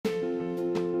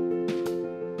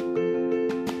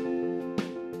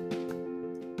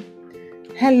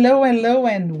Hello,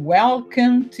 and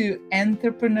welcome to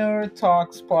Entrepreneur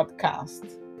Talks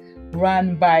podcast,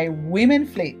 run by Women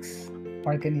Flix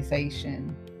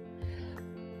organization.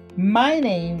 My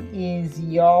name is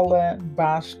Yola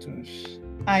Bastos.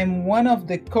 I'm one of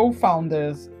the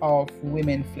co-founders of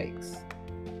Women Flix.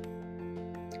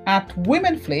 At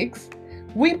Women Flix,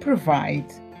 we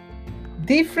provide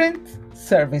different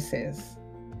services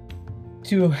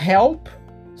to help,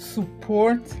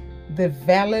 support,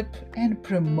 develop, and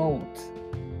promote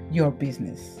your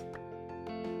business.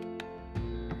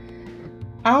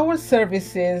 Our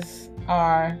services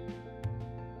are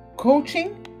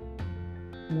coaching,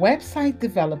 website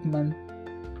development,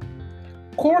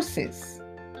 courses,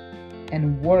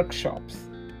 and workshops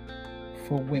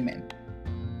for women.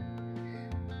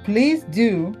 Please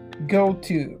do go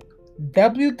to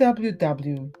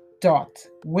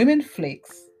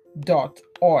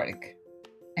www.womenflix.org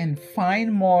and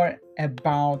find more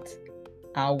about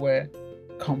our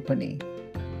company.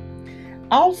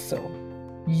 Also,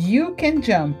 you can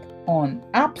jump on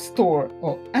App Store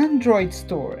or Android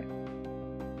Store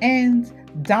and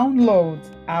download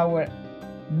our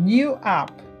new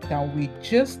app that we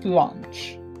just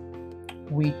launched,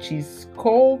 which is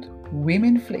called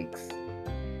Women Flix.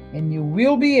 And you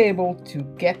will be able to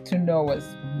get to know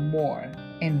us more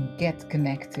and get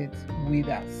connected with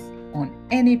us on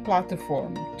any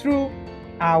platform through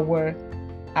our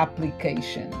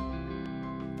application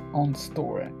on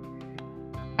Store,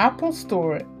 Apple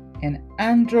Store, and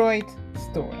Android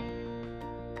Store.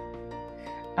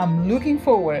 I'm looking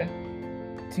forward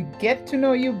to get to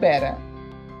know you better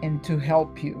and to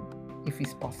help you if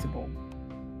it's possible.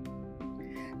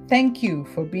 Thank you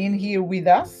for being here with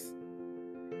us.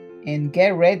 And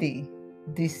get ready.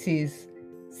 This is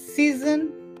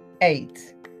season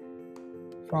 8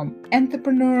 from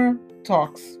Entrepreneur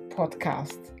Talks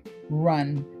podcast,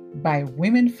 run by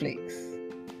Women Flix.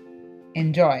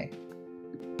 Enjoy.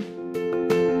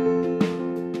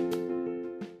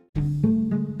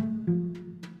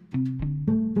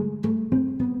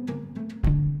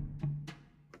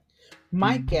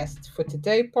 My guest for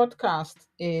today's podcast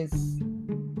is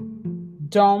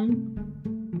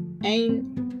Dom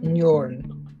Einhorn.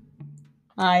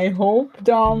 I hope,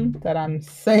 Dom, that I'm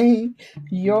saying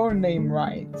your name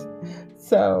right.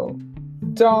 So,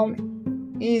 Dom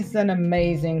is an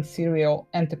amazing serial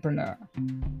entrepreneur.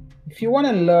 If you want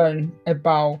to learn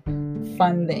about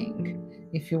funding,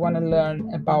 if you want to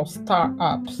learn about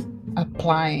startups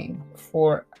applying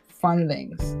for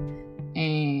fundings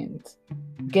and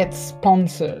get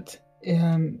sponsored,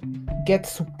 get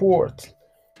support,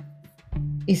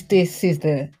 this is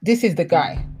the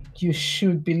guy you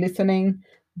should be listening.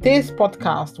 This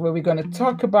podcast where we're going to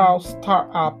talk about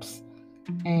startups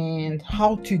and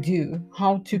how to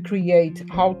create,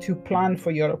 how to plan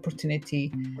for your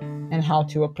opportunity, and how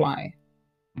to apply.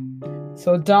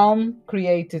 So Dom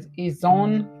created his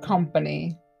own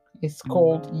company. It's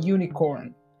called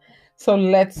UNIQORN. So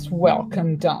let's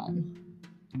welcome Dom.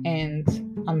 And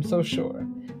I'm so sure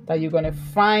that you're going to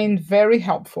find very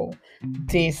helpful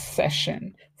this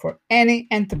session for any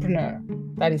entrepreneur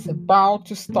that is about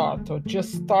to start or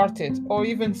just started or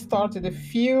even started a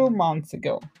few months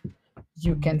ago.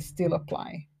 You can still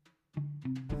apply.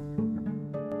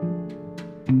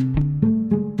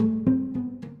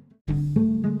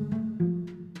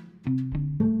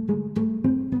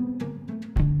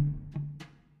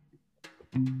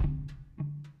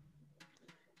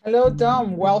 Hello,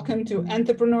 Dom. Welcome to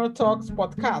Entrepreneur Talks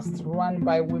podcast, run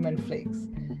by Women Flix.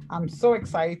 I'm so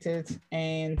excited,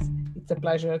 and it's a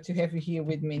pleasure to have you here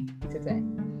with me today.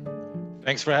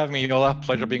 Thanks for having me, Yola.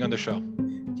 Pleasure being on the show.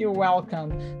 You're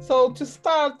welcome. So to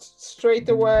start straight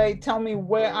away, tell me,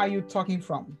 where are you talking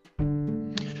from?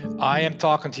 I am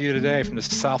talking to you today from the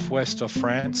southwest of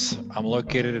France. I'm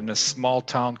located in a small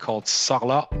town called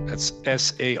Sarlat. That's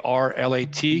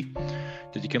S-A-R-L-A-T.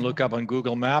 That you can look up on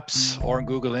Google Maps or on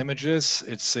Google Images.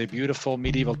 It's a beautiful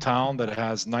medieval town that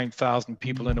has 9,000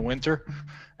 people in the winter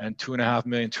and 2.5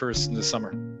 million tourists in the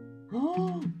summer.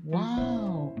 Oh,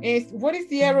 wow. What is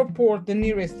the airport, the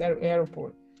nearest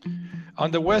airport?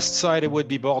 On the west side, it would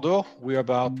be Bordeaux. We're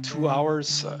about 2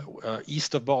 hours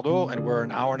east of Bordeaux, and we're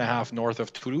an hour and a half north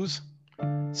of Toulouse.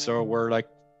 So we're like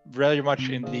very much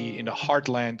in the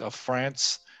heartland of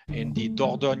France, in the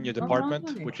Dordogne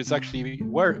department, which is actually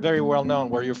very well known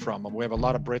where you're from. We have a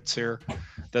lot of Brits here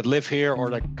that live here or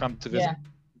that come to visit.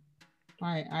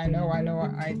 Yeah, I know.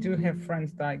 I do have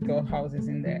friends that go houses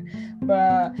in there.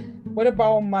 But what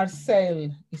about Marseille?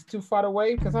 It's too far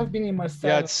away? Because I've been in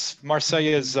Marseille. Yeah, Marseille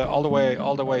is all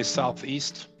the way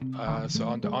southeast. So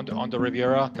on the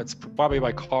Riviera. That's probably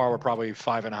by car. We're probably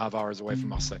 5.5 hours away from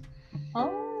Marseille.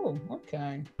 Oh,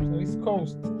 okay. So East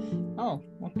Coast. Oh,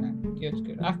 okay. Good,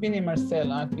 good. I've been in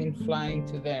Marseille. I've been flying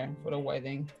to there for a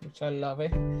wedding, which I love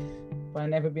it. But I've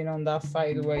never been on that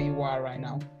side where you are right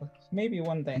now. But maybe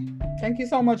one day. Thank you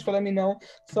so much for letting me know.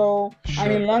 So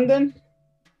I'm in Sure. London,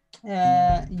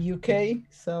 UK.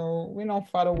 So we're not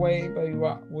far away,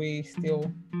 but we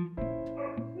still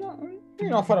no, we're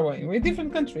not far away. We're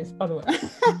different countries, by the way.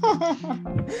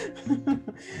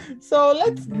 So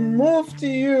let's move to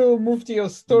your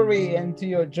story and to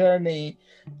your journey.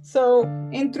 So,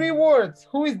 in 3 words,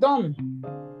 who is Dom?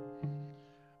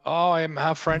 Oh, I'm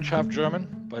half French, half German,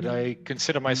 but I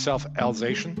consider myself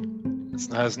Alsatian.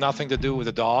 It has nothing to do with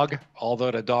the dog,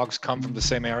 although the dogs come from the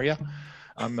same area.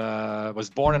 I was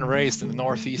born and raised in the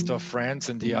northeast of France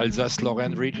in the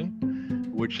Alsace-Lorraine region,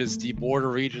 which is the border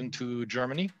region to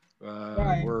Germany.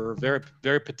 Right. We're very,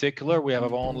 very particular. We have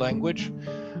our own language.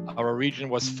 Our region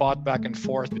was fought back and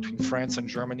forth between France and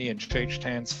Germany and changed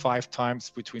hands 5 times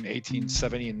between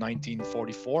 1870 and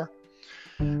 1944.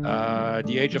 At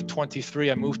the age of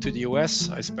 23, I moved to the US.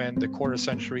 I spent a quarter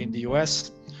century in the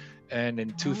US. And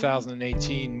in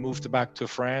 2018, moved back to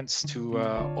France to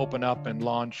open up and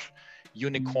launch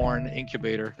UNIQORN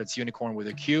incubator. That's unicorn with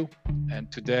a Q.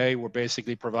 And today we're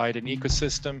basically providing an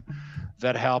ecosystem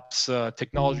that helps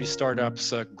technology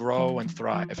startups grow and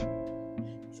thrive.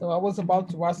 So I was about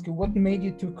to ask you what made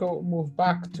you to move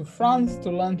back to France to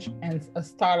launch a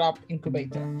startup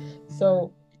incubator.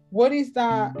 So what is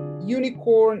the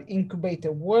UNIQORN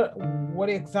incubator? What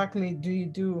exactly do you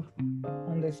do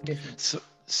on this business?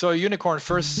 So UNIQORN,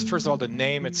 first of all, the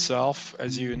name itself,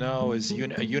 as you know, is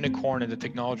a unicorn in the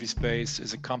technology space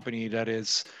is a company that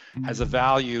has a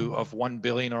value of 1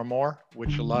 billion or more,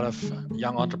 which a lot of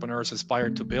young entrepreneurs aspire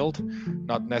to build,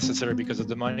 not necessarily because of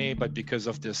the money, but because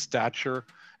of the stature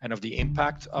and of the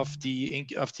impact of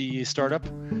the startup.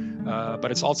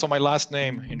 But it's also my last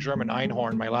name in German,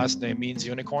 Einhorn. My last name means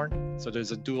unicorn, so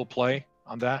there's a dual play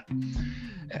on that.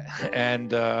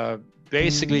 And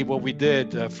basically what we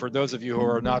did, for those of you who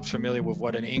are not familiar with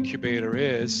what an incubator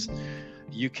is,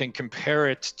 you can compare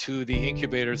it to the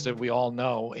incubators that we all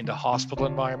know in the hospital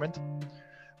environment.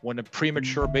 When a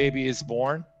premature baby is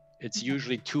born, it's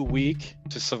usually too weak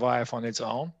to survive on its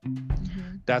own.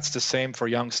 That's the same for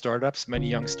young startups, many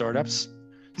young startups.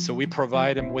 So we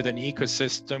provide them with an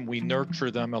ecosystem, we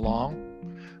nurture them along.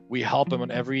 We help them on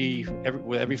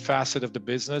with every facet of the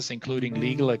business, including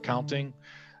legal, accounting,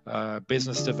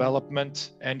 business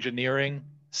development, engineering,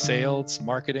 sales,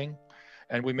 marketing.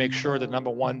 And we make sure that number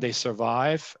one, they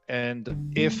survive.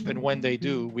 And if and when they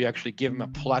do, we actually give them a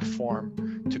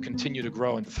platform to continue to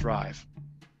grow and thrive.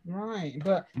 Right.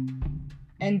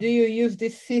 And do you use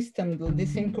this system,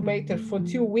 this incubator, for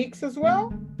 2 weeks as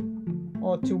well?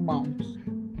 Or 2 months?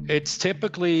 It's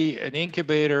typically an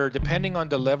incubator, depending on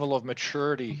the level of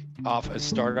maturity of a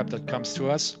startup that comes to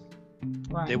us.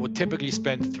 Right. They would typically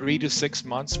spend 3 to 6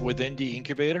 months within the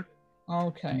incubator.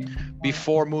 Okay.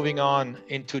 Before moving on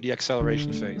into the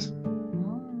acceleration phase.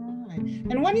 All right.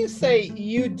 And when you say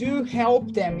you do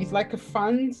help them, it's like a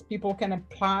fund people can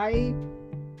apply.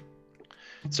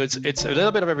 So it's a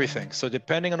little bit of everything. So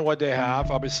depending on what they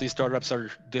have, obviously startups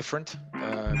are different.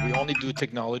 We only do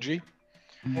technology.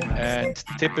 And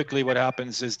typically what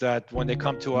happens is that when they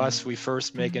come to us, we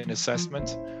first make an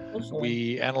assessment.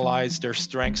 We analyze their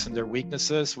strengths and their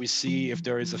weaknesses. We see if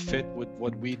there is a fit with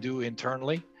what we do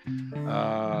internally.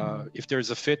 If there's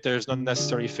a fit, there's not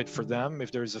necessarily fit for them.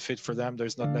 If there's a fit for them,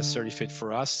 there's not necessarily fit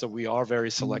for us. So we are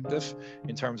very selective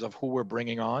in terms of who we're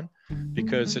bringing on,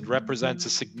 because it represents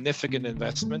a significant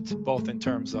investment, both in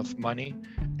terms of money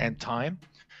and time.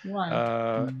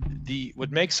 Right.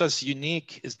 What makes us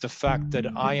unique is the fact that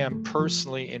I am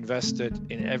personally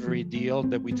invested in every deal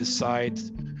that we decide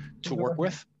to work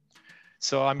with.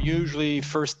 So I'm usually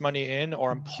first money in, or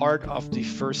I'm part of the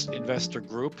first investor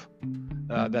group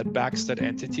that backs that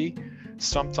entity.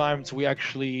 Sometimes we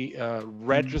actually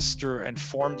register and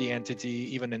form the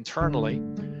entity even internally,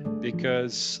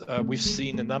 because we've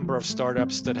seen a number of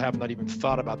startups that have not even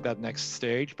thought about that next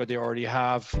stage, but they already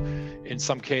have, in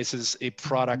some cases, a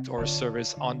product or a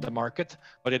service on the market,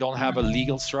 but they don't have a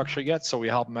legal structure yet. So we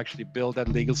help them actually build that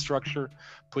legal structure,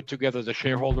 put together the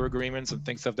shareholder agreements and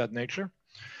things of that nature.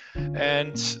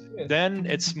 And then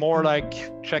it's more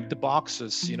like check the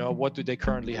boxes. You know, what do they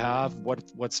currently have?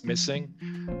 What's missing?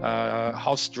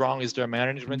 How strong is their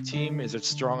management team? Is it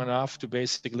strong enough to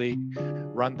basically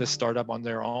run the startup on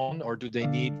their own, or do they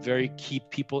need very key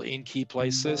people in key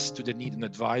places? Do they need an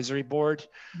advisory board?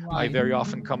 Right. I very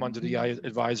often come onto the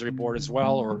advisory board as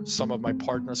well, or some of my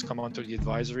partners come onto the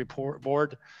advisory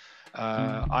board.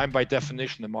 I'm by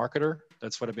definition a marketer.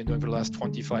 That's what I've been doing for the last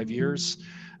 25 years.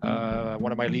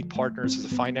 One of my lead partners is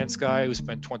a finance guy who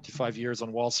spent 25 years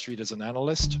on Wall Street as an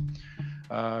analyst.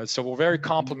 So we're very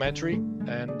complementary,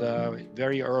 and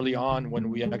very early on, when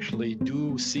we actually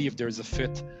do see if there's a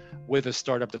fit with a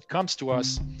startup that comes to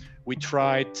us, we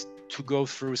tried to go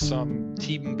through some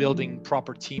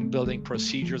proper team building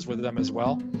procedures with them as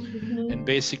well. Mm-hmm. And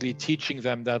basically teaching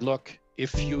them that, look,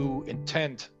 if you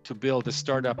intend to build a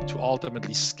startup to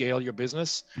ultimately scale your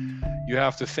business, you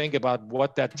have to think about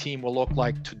what that team will look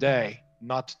like today,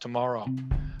 not tomorrow.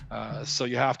 So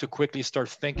you have to quickly start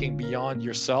thinking beyond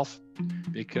yourself,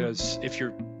 because if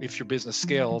your business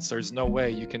scales, there's no way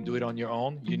you can do it on your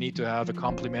own. You need to have a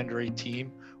complementary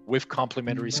team with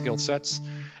complementary skill sets,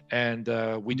 and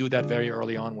we do that very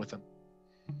early on with them.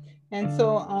 And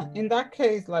so in that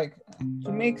case, like,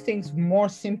 to make things more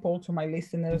simple to my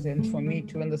listeners and for me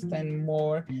to understand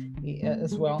more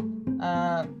as well,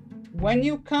 when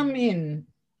you come in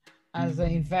as an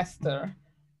investor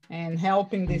and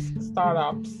helping these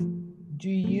startups,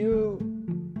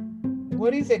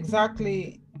 what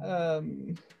exactly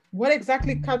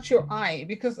caught your eye?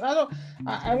 Because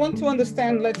I want to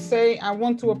understand. Let's say I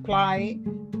want to apply.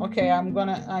 Okay,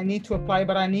 I need to apply,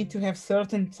 but I need to have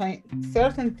certain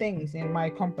things in my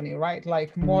company, right?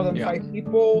 Like more than 5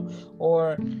 people,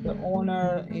 or the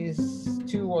owner is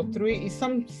 2 or 3. Is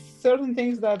some certain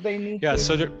things that they need. Yeah.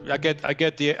 So I get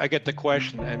the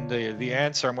question, and the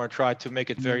answer. I'm going to try to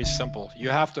make it very simple. You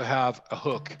have to have a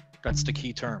hook. That's the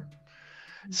key term.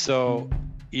 So,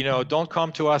 don't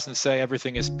come to us and say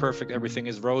everything is perfect, everything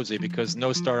is rosy, because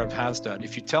no startup has that.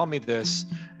 If you tell me this,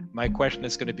 my question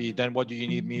is going to be, then what do you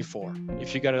need me for?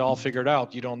 If you got it all figured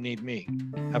out, you don't need me.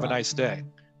 Have a nice day,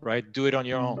 right? Do it on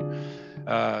your own.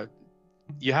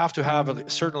 You have to have a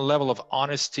certain level of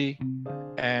honesty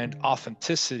and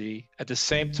authenticity. At the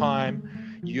same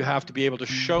time, you have to be able to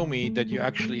show me that you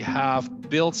actually have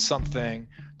built something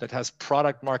that has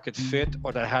product market fit,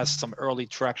 or that has some early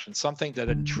traction, something that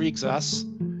intrigues us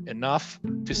enough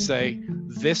to say,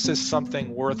 this is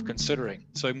something worth considering.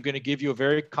 So I'm going to give you a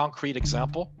very concrete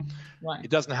example. Right. It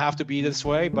doesn't have to be this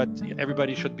way, but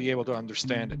everybody should be able to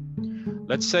understand it.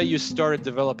 Let's say you started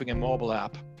developing a mobile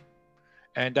app,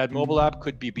 and that mobile app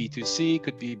could be B2C,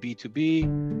 could be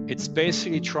B2B. It's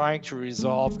basically trying to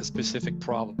resolve a specific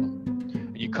problem.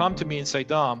 And you come to me and say,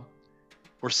 Dom,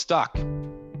 we're stuck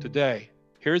today.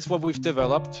 Here's what we've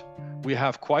developed. We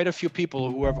have quite a few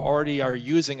people who already are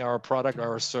using our product or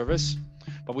our service,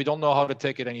 but we don't know how to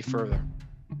take it any further,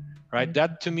 right?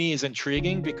 That to me is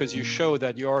intriguing, because you show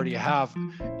that you already have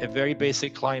a very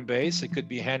basic client base. It could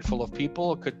be a handful of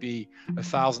people, it could be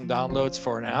 1,000 downloads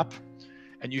for an app,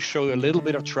 and you show a little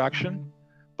bit of traction,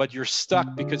 but you're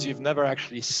stuck because you've never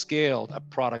actually scaled a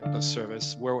product or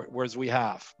service, whereas we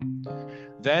have.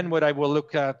 Then what I will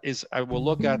look at is,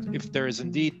 if there is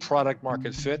indeed product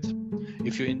market fit,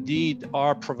 if you indeed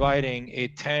are providing a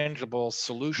tangible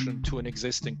solution to an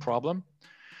existing problem,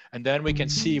 and then we can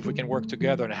see if we can work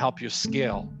together and help you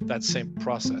scale that same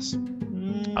process.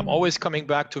 I'm always coming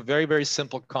back to very, very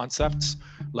simple concepts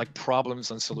like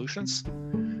problems and solutions,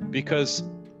 because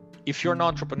if you're an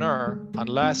entrepreneur,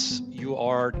 unless you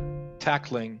are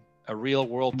tackling a real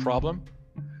world problem,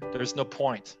 there's no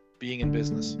point being in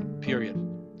business, period.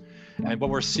 And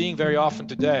what we're seeing very often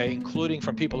today, including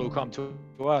from people who come to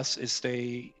us, is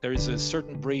there is a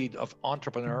certain breed of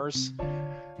entrepreneurs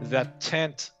that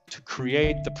tend to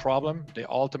create the problem they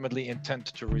ultimately intend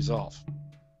to resolve.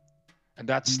 And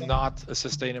that's not a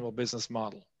sustainable business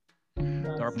model.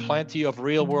 There are plenty of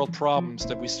real world problems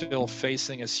that we're still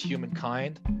facing as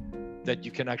humankind that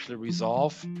you can actually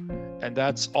resolve. And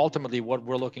that's ultimately what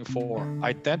we're looking for.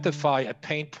 Identify a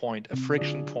pain point, a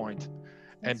friction point,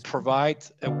 and provide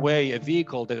a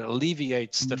vehicle that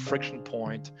alleviates that friction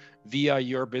point via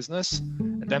your business.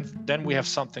 And then we have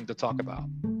something to talk about.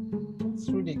 That's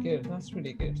really good. That's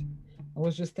really good. I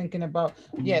was just thinking about,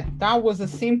 that was a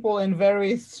simple and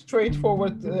very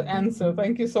straightforward answer.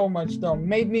 Thank you so much, Dom.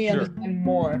 Made me understand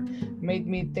more, made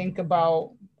me think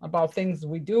about things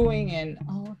we're doing, and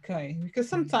okay, because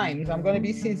sometimes, I'm going to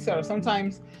be sincere,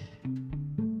 sometimes,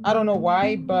 I don't know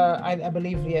why, but I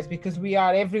believe yes, because we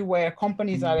are everywhere,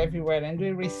 companies are everywhere, and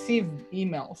we receive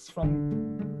emails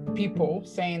from people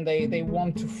saying they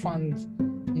want to fund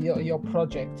your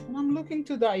project. And I'm looking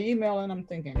to that email and I'm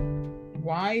thinking,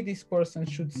 why this person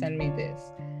should send me this?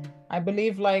 I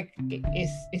believe like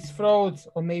it's fraud,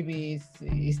 or maybe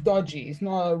it's dodgy. It's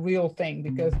not a real thing,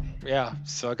 because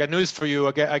so I got news for you.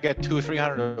 I get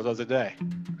 200-300 of those a day,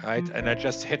 right? And I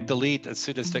just hit delete as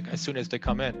soon as they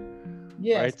come in.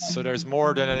 Yes. right? So there's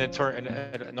more than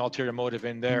an ulterior motive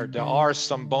in there. There are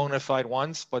some bona fide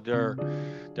ones, but they're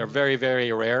very,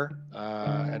 very rare,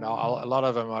 and a lot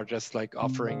of them are just like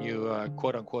offering you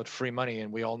quote unquote free money,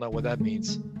 and we all know what that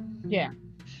means. Yeah,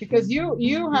 because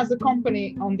you as a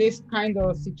company on this kind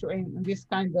of situation, this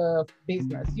kind of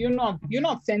business, you're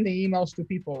not sending emails to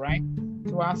people, right?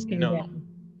 To asking No, them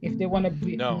if they want to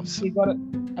be, no. if they got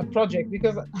a project,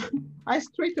 because I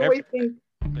straight away Every, think,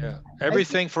 yeah, I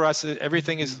think,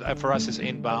 everything is for us is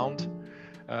inbound.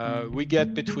 We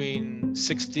get between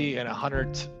 60 and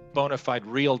 100 bona fide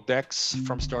real decks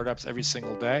from startups every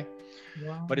single day.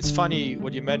 wow, But it's funny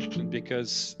what you mentioned,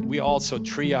 because we also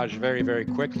triage very, very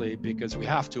quickly, because we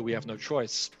have to. We have no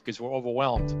choice, because we're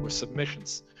overwhelmed with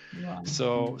submissions. wow,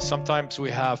 So sometimes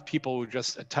we have people who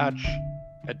just attach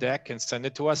a deck and send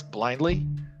it to us blindly.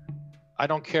 I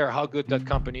don't care how good that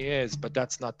company is, but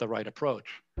that's not the right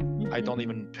approach. I don't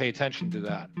even pay attention to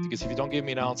that, because if you don't give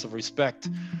me an ounce of respect,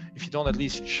 if you don't at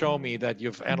least show me that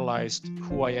you've analyzed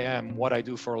who I am, what I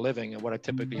do for a living, and what I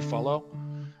typically follow,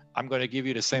 I'm going to give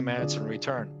you the same answer in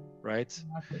return, right?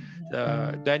 exactly,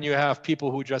 yeah. Then you have people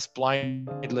who just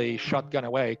blindly shotgun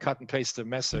away, cut and paste the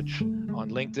message on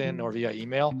LinkedIn or via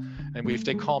email. And if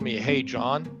they call me, hey,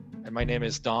 John, and my name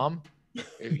is Dom,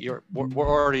 we're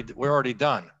already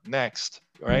done. Next,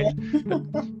 right? Yeah.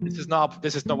 But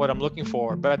this is not what I'm looking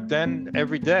for. But then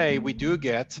every day we do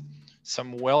get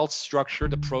some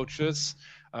well-structured approaches,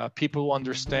 people who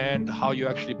understand how you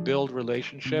actually build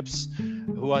relationships,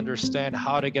 who understand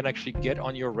how they can actually get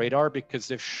on your radar, because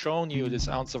they've shown you this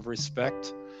ounce of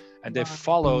respect, and they've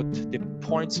followed, they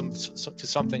point to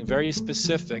something very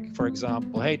specific. For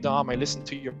example, hey, Dom, I listened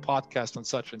to your podcast on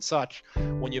such and such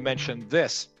when you mentioned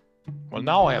this. Well,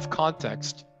 now I have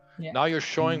context. Yeah. Now you're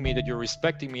showing me that you're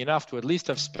respecting me enough to at least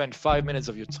have spent 5 minutes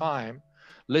of your time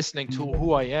listening to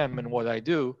who I am and what I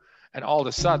do. And all of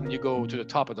a sudden you go to the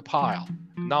top of the pile.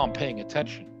 Now I'm paying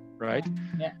attention, right?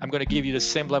 Yeah. I'm going to give you the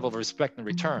same level of respect in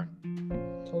return.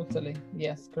 Totally.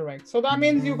 Yes, correct. So that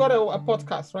means you got a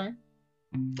podcast, right?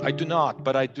 I do not,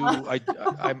 but I do.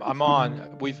 I'm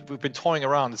on. We've been toying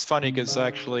around. It's funny because I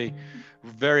actually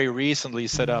very recently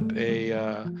set up a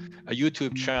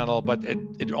YouTube channel, but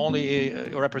it only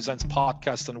represents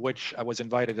podcasts on which I was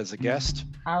invited as a guest.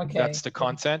 Okay. That's the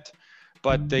content.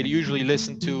 But they usually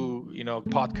listen to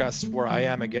podcasts where I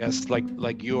am a guest,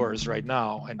 like yours right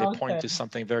now, and they point Okay. to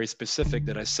something very specific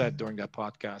that I said during that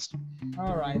podcast.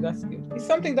 All right, that's good. It's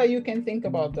something that you can think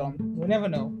about, Dom. We never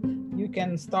know. You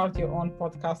can start your own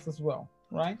podcast as well,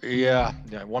 right? Yeah.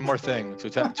 One more thing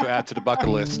to add to the bucket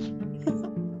list.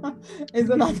 Is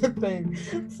another thing.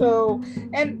 So,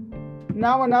 and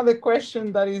now another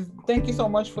question that is, thank you so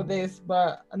much for this,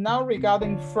 but now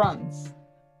regarding France,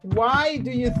 why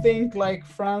do you think like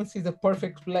France is a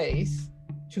perfect place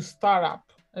to start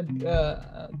up,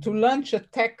 to launch a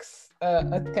tech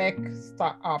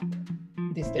startup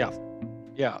these days?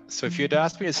 Yeah. So if you'd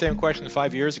asked me the same question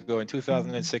 5 years ago in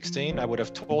 2016, I would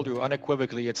have told you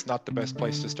unequivocally it's not the best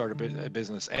place to start a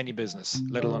business, any business,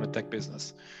 let alone a tech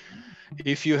business.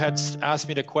 If you had asked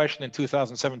me the question in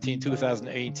 2017,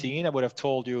 2018, I would have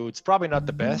told you it's probably not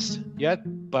the best yet,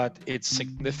 but it's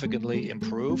significantly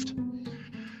improved.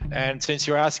 And since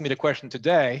you're asking me the question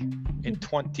today, in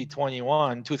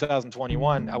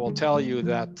 2021, I will tell you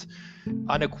that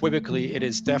unequivocally it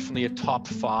is definitely a top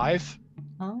 5.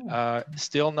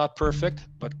 Still not perfect,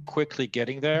 but quickly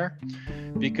getting there,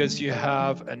 because you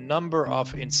have a number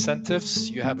of incentives.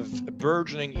 You have a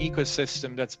burgeoning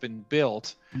ecosystem that's been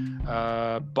built in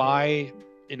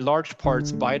large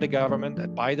parts by the government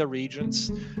and by the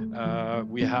regions.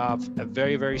 We have a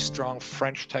very, very strong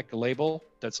French tech label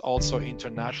that's also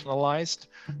internationalized.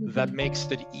 That makes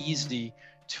it easy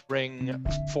to bring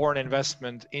foreign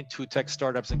investment into tech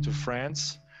startups into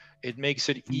France. It makes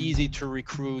it easy to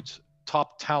recruit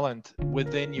top talent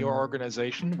within your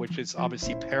organization, which is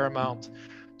obviously paramount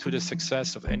to the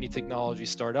success of any technology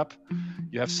startup.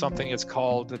 You have something that's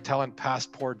called the Talent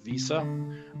Passport Visa,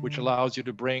 which allows you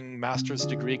to bring master's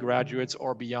degree graduates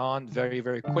or beyond very,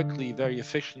 very quickly, very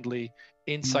efficiently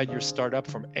inside your startup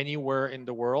from anywhere in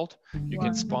the world. You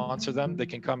can sponsor them. They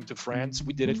can come to France.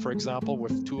 We did it, for example,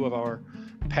 with 2 of our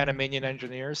Panamanian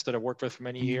engineers that I worked with for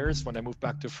many years. When I moved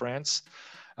back to France,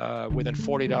 within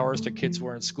 48 hours, the kids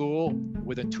were in school.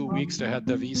 Within 2 weeks, they had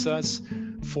the visas,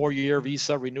 4-year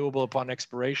visa, renewable upon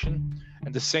expiration.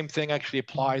 And the same thing actually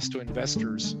applies to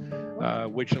investors,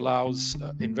 which allows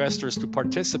investors to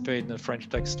participate in a French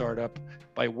tech startup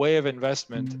by way of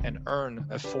investment and earn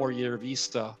a 4-year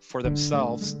visa for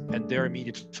themselves and their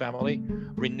immediate family,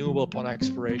 renewable upon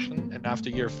expiration. And after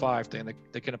year 5,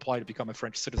 they can apply to become a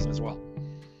French citizen as well.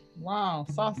 Wow,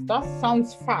 so that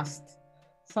sounds fast.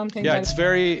 Something Yeah, that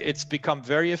it's become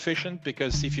very efficient,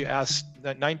 because if you ask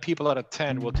 9 people out of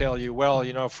 10 will tell you, well,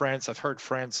 you know, France, I've heard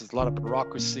France is a lot of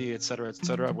bureaucracy, et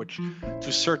cetera, which to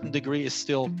a certain degree is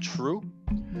still true.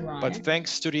 But right.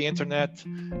 thanks to the internet,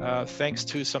 thanks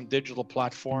to some digital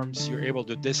platforms, you're able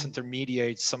to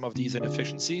disintermediate some of these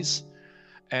inefficiencies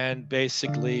and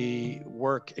basically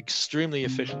work extremely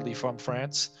efficiently from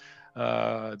France.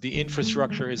 The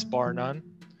infrastructure is bar none.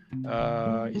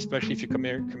 Especially if you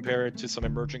compare it to some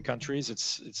emerging countries.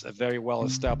 It's a very well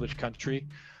established country,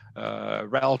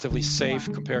 relatively safe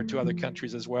Right. compared to other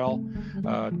countries as well.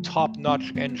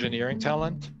 Top-notch engineering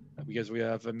talent, because we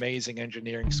have amazing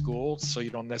engineering schools, so you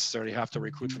don't necessarily have to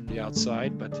recruit from the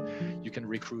outside, but you can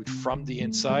recruit from the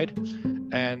inside.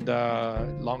 And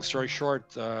long story short,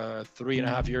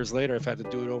 3.5 years later, if I had to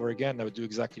do it over again, I would do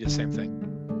exactly the same thing.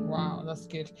 Wow, that's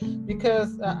good.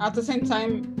 Because at the same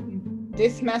time,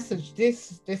 this message,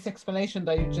 this explanation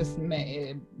that you just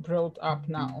brought up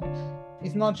now,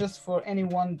 is not just for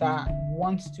anyone that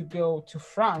wants to go to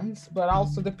France, but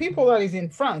also the people that is in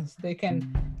France. They can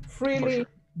For freely sure.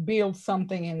 build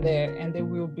something in there, and there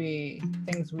will be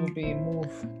things will be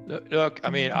moved. Look, I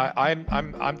mean,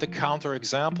 I'm the counter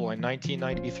example. In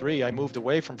 1993, I moved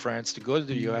away from France to go to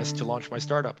the US to launch my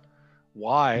startup.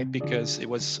 Why? Because it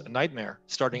was a nightmare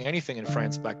starting anything in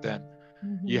France back then.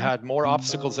 You Mhm. had more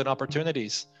obstacles than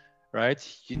opportunities, right?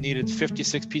 You needed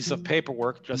 56 pieces of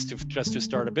paperwork just to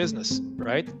start a business,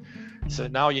 right? So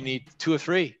now you need 2 or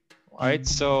 3, right?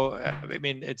 So I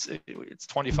mean, it's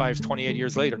 25, 28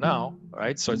 years later now,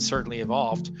 right? So it's certainly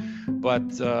evolved, but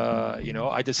you know,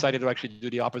 I decided to actually do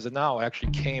the opposite now. I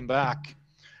actually came back.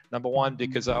 Number one,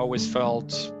 because I always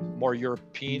felt more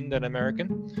European than American,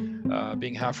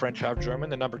 being half French, half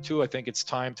German. And number two, I think it's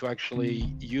time to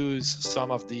actually use some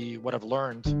of what I've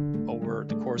learned over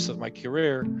the course of my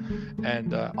career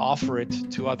and offer it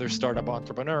to other startup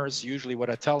entrepreneurs. Usually what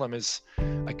I tell them is,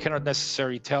 I cannot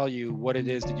necessarily tell you what it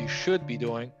is that you should be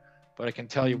doing, but I can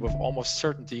tell you with almost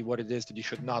certainty what it is that you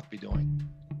should not be doing,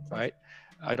 right?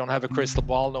 I don't have a crystal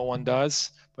ball, no one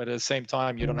does, but at the same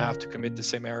time, you don't have to commit the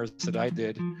same errors that I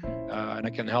did, and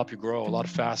I can help you grow a lot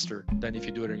faster than if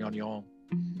you do it on your own.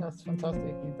 That's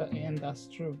fantastic, and that's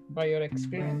true by your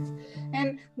experience.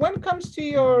 And when it comes to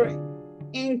your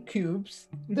incubes,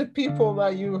 the people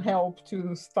that you help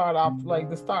to start up, like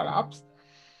the startups,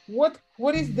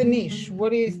 what is the niche?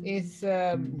 What is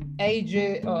age,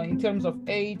 in terms of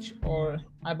age, or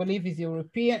I believe is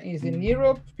European, is in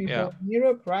Europe, Yeah. people in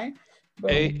Europe, right?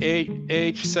 But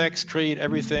Age, sex, creed,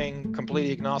 everything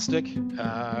completely agnostic.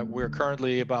 We're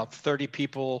currently about 30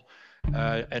 people,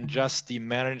 and just the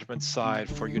management side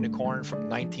for UNIQORN from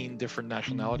 19 different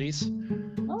nationalities.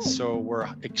 oh, So we're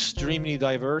extremely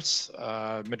diverse,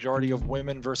 majority of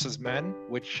women versus men,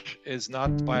 which is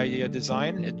not by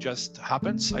design. It just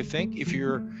happens. I think if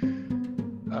you're,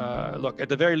 look, at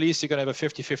the very least, you're going to have a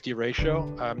 50-50 ratio.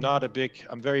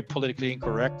 I'm very politically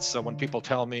incorrect. So when people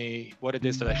tell me what it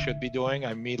is that I should be doing,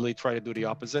 I immediately try to do the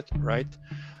opposite, right?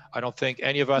 I don't think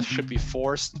any of us should be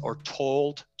forced or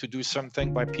told to do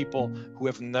something by people who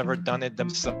have never done it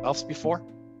themselves before,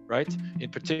 right? In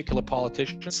particular,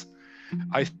 politicians.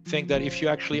 I think that if you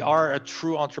actually are a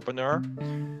true entrepreneur,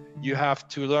 you have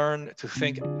to learn to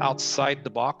think outside the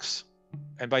box.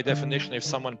 And by definition, if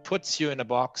someone puts you in a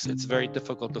box, it's very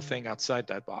difficult to think outside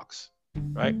that box,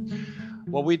 right?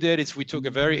 What we did is we took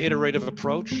a very iterative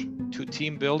approach to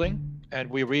team building, and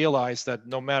we realized that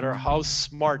no matter how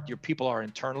smart your people are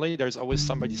internally, there's always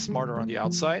somebody smarter on the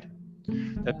outside.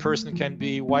 That person can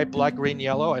be white, black, green,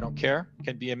 yellow, I don't care.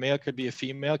 Can be a male, could be a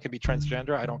female, could be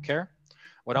transgender, I don't care.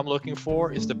 What I'm looking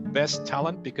for is the best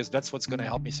talent, because that's what's going to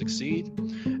help me succeed.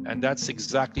 And that's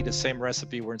exactly the same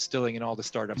recipe we're instilling in all the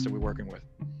startups that we're working with.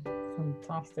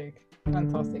 fantastic,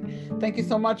 fantastic. Thank you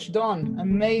so much, Don.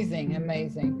 Amazing,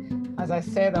 amazing. As I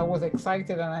said, I was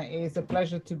excited, and it's a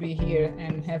pleasure to be here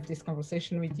and have this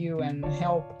conversation with you and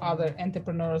help other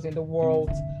entrepreneurs in the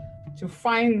world to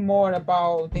find more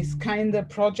about this kind of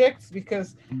projects,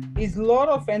 because there's a lot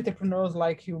of entrepreneurs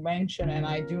like you mentioned, and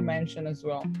I do mention as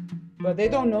well, but they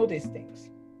don't know these things.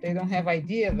 They don't have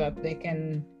idea that they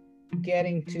can get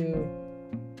into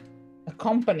a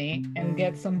company and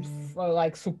get some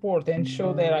like support and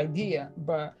show their idea.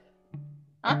 But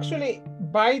actually,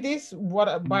 by this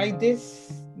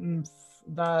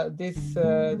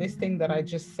this thing that I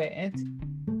just said,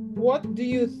 what do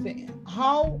you think?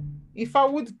 How, if I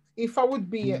would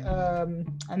be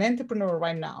an entrepreneur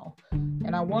right now,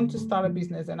 and I want to start a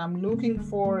business, and I'm looking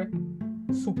for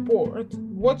support,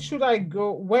 what should I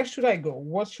go? Where should I go?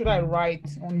 What should I write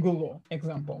on Google?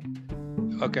 Example.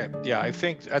 Okay, yeah, I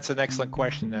think that's an excellent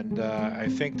question, and I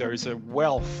think there is a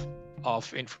wealth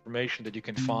of information that you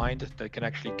can find that can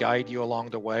actually guide you along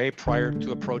the way prior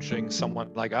to approaching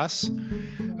someone like us.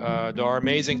 There are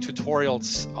amazing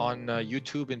tutorials on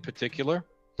YouTube in particular.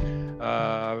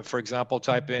 For example,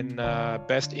 type in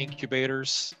best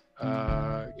incubators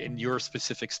in your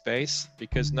specific space,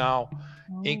 because now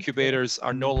incubators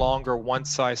are no longer one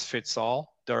size fits all.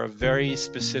 There are very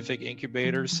specific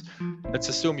incubators. Let's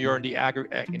assume you're in the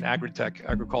agri-tech,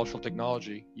 agricultural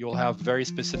technology. You'll have very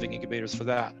specific incubators for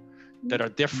that are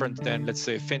different than, let's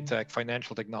say, fintech,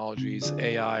 financial technologies,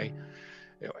 AI.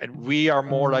 And we are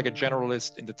more like a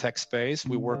generalist in the tech space.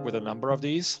 We work with a number of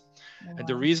these. And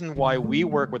the reason why we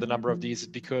work with a number of these is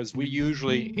because we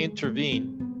usually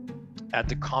intervene at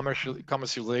the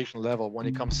commercialization level when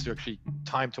it comes to actually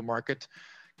time to market,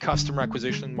 customer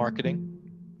acquisition and marketing.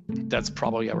 That's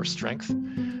probably our strength,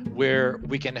 where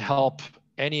we can help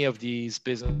any of these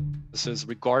businesses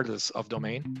regardless of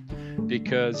domain,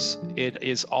 because it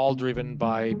is all driven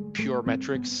by pure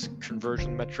metrics,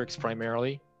 conversion metrics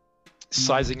primarily,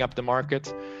 sizing up the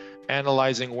market,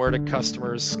 analyzing where the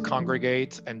customers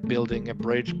congregate and building a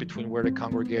bridge between where they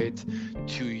congregate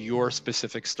to your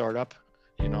specific startup,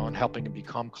 and helping them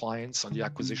become clients on the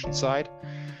acquisition side.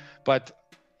 But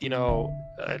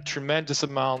a tremendous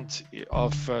amount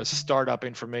of startup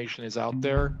information is out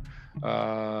there.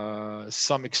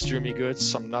 Some extremely good,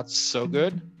 some not so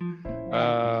good.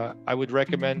 I would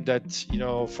recommend that,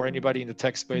 for anybody in the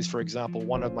tech space, for example,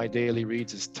 one of my daily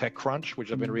reads is TechCrunch,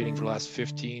 which I've been reading for the last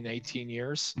 15, 18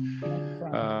 years.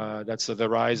 That's a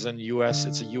Verizon US,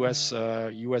 it's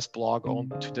a US blog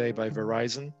owned today by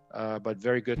Verizon, but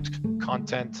very good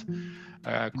content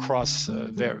across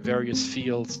various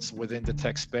fields within the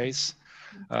tech space.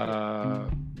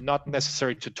 Not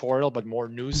necessarily tutorial, but more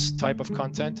news type of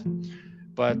content.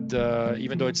 But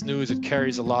even though it's news, it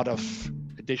carries a lot of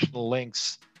additional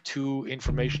links to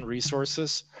information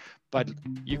resources. But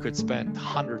you could spend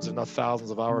hundreds, if not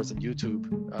thousands, of hours on YouTube,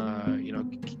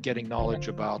 getting knowledge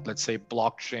about, let's say,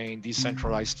 blockchain,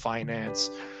 decentralized finance,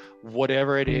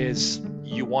 whatever it is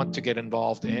you want to get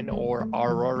involved in or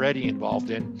are already involved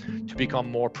in to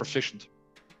become more proficient.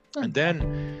 And then,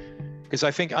 because I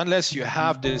think unless you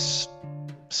have this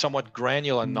somewhat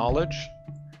granular knowledge,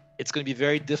 it's going to be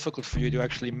very difficult for you to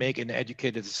actually make an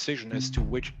educated decision as to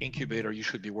which incubator you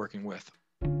should be working with,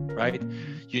 right?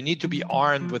 You need to be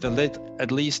armed with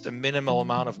at least a minimal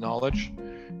amount of knowledge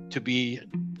to be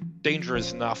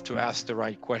dangerous enough to ask the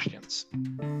right questions,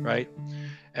 right?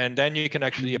 And then you can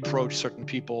actually approach certain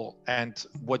people, and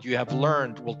what you have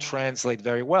learned will translate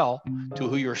very well to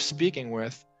who you're speaking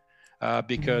with.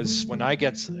 Because when I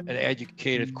get an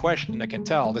educated question, I can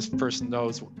tell this person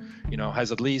knows,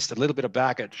 has at least a little bit of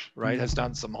baggage, right? Has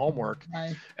done some homework,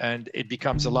 Right. And it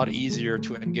becomes a lot easier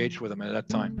to engage with them at that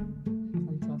time.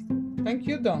 Fantastic. Thank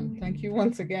you, Dom. Thank you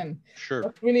once again. Sure.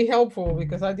 That's really helpful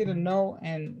because I didn't know,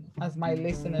 and as my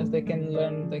listeners, they can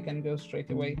learn, they can go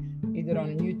straight away, either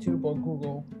on YouTube or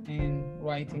Google, and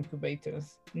write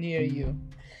incubators near you.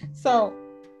 So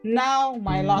now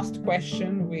my last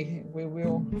question, we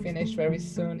will finish very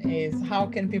soon, is how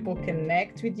can people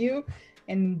connect with you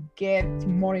and get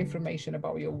more information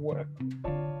about your work?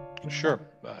 Sure.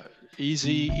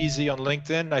 Easy on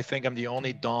LinkedIn. I think I'm the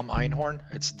only Dom Einhorn.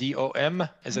 It's D-O-M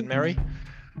as in Mary.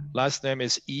 Last name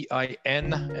is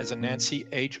E-I-N as in Nancy,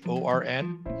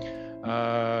 H-O-R-N.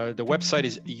 The website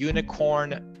is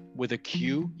UNIQORN with a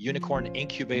Q,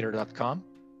 unicornincubator.com.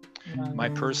 My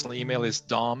personal email is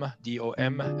Dom,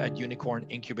 D-O-M, at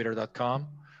unicornincubator.com.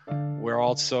 We're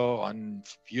also on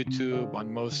YouTube,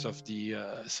 on most of the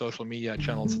social media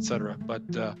channels, etc. But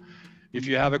if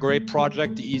you have a great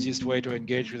project, the easiest way to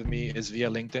engage with me is via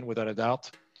LinkedIn, without a doubt.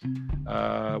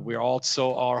 We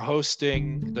also are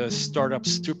hosting the Startup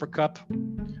Super Cup,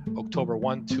 October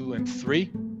 1, 2, and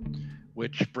 3,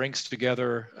 which brings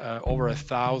together over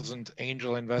 1,000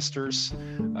 angel investors,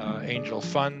 angel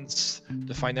funds,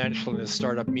 the financial and the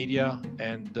startup media,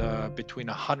 and between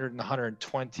 100 and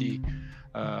 120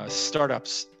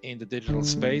 startups in the digital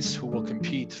space who will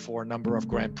compete for a number of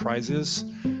grand prizes.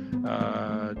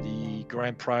 The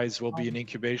grand prize will be an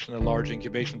incubation, a large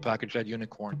incubation package at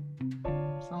UNIQORN.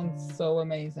 Sounds so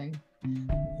amazing.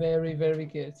 Very, very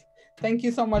good. Thank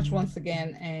you so much once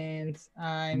again, and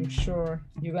I'm sure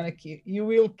you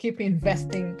will keep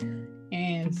investing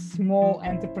in small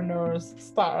entrepreneurs,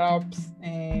 startups,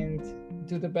 and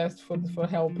do the best for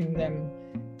helping them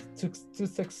to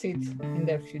succeed in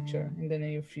their future, in the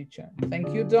near future.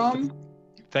 Thank you, Dom.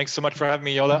 Thanks so much for having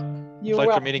me, Yola. You're Pleasure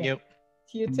welcome. meeting you.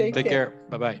 You take care.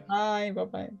 Bye-bye. Bye.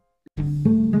 Bye-bye.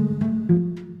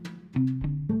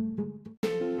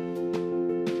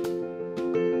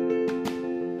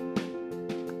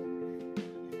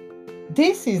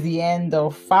 this is the end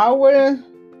of our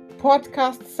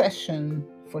podcast session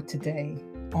for today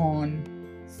on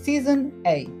Season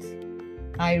 8.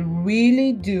 I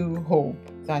really do hope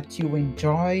that you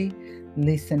enjoy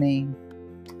listening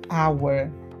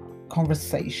our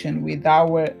conversation with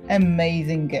our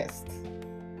amazing guests.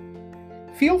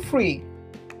 Feel free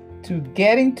to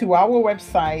get into our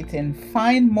website and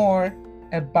find more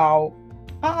about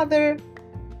other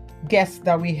guests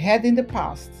that we had in the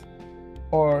past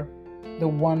or the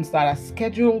ones that are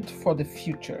scheduled for the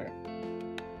future.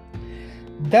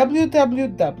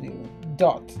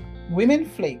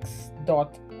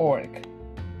 www.womenflix.org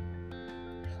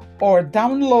or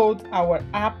download our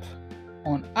app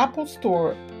on Apple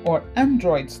Store or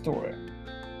Android Store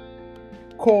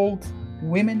called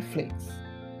WomenFlix,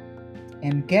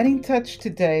 and get in touch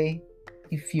today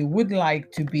if you would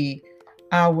like to be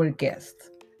our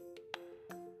guest.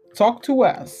 Talk to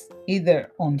us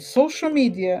either on social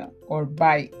media or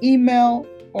by email,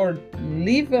 or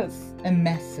leave us a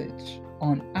message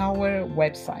on our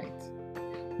website.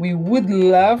 We would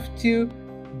love to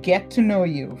get to know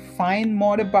you, find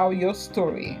more about your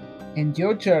story and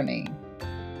your journey,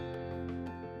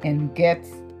 and get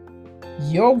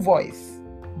your voice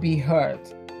be heard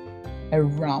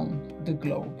around the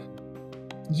globe.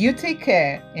 You take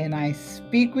care, and I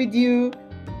speak with you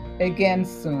again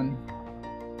soon.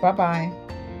 Bye-bye.